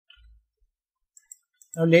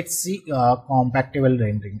Now let's see compactable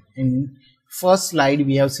rendering. In first slide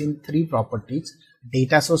we have seen three properties: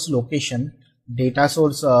 data source location, data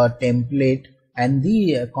source template, and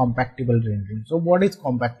the compactable rendering. So what is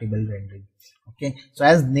compactable rendering? Okay, so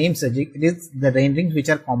as name suggests, it is the renderings which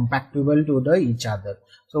are compactable to the each other.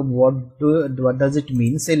 So what does it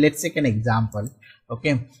mean? Say let's take an example.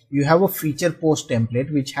 Okay, you have a feature post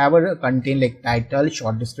template which have a contain like title,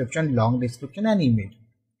 short description, long description, and image.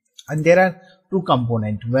 And there are two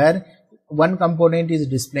components where one component is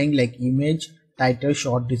displaying like image, title,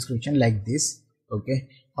 short description like this, okay,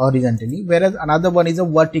 horizontally, whereas another one is a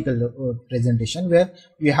vertical presentation where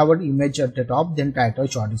you have an image at the top, then title,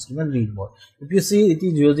 short description, read more. If you see, it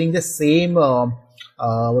is using the same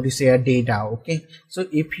what you say data. Okay, so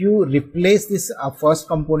if you replace this first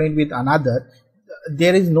component with another,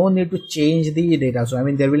 there is no need to change the data. So I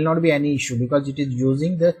mean, there will not be any issue because it is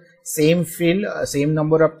using the same field, same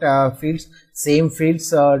number of fields, same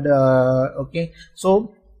fields. Okay,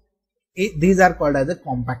 so these are called as a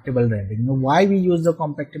compactable rendering. Now, why we use the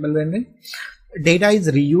compactable rendering? Data is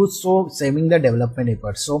reused, so saving the development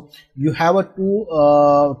effort. So you have a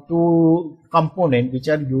two component which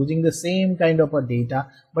are using the same kind of a data,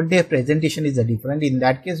 but their presentation is different. In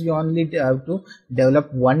that case, you only have to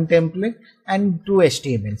develop one template and two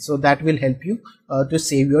HTML. So that will help you to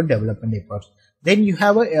save your development efforts. Then you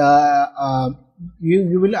have a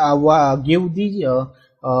you will give the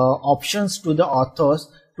options to the authors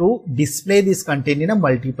to display this content in a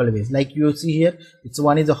multiple ways. Like you see here, it's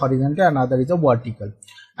one is a horizontal, another is a vertical.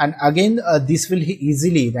 And again, this will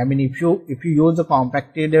easily, I mean, if you use the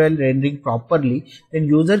compactable rendering properly, then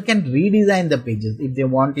user can redesign the pages. If they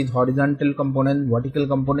want is horizontal component, vertical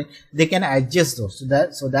component, they can adjust those.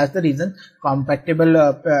 So that's the reason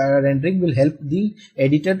compactable rendering will help the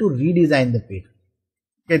editor to redesign the page.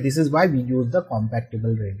 Okay, this is why we use the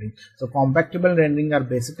compactable rendering. So compactable rendering are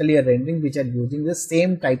basically a rendering which are using the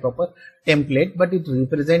same type of a template, but it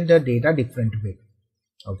represents the data different way.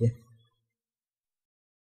 Okay.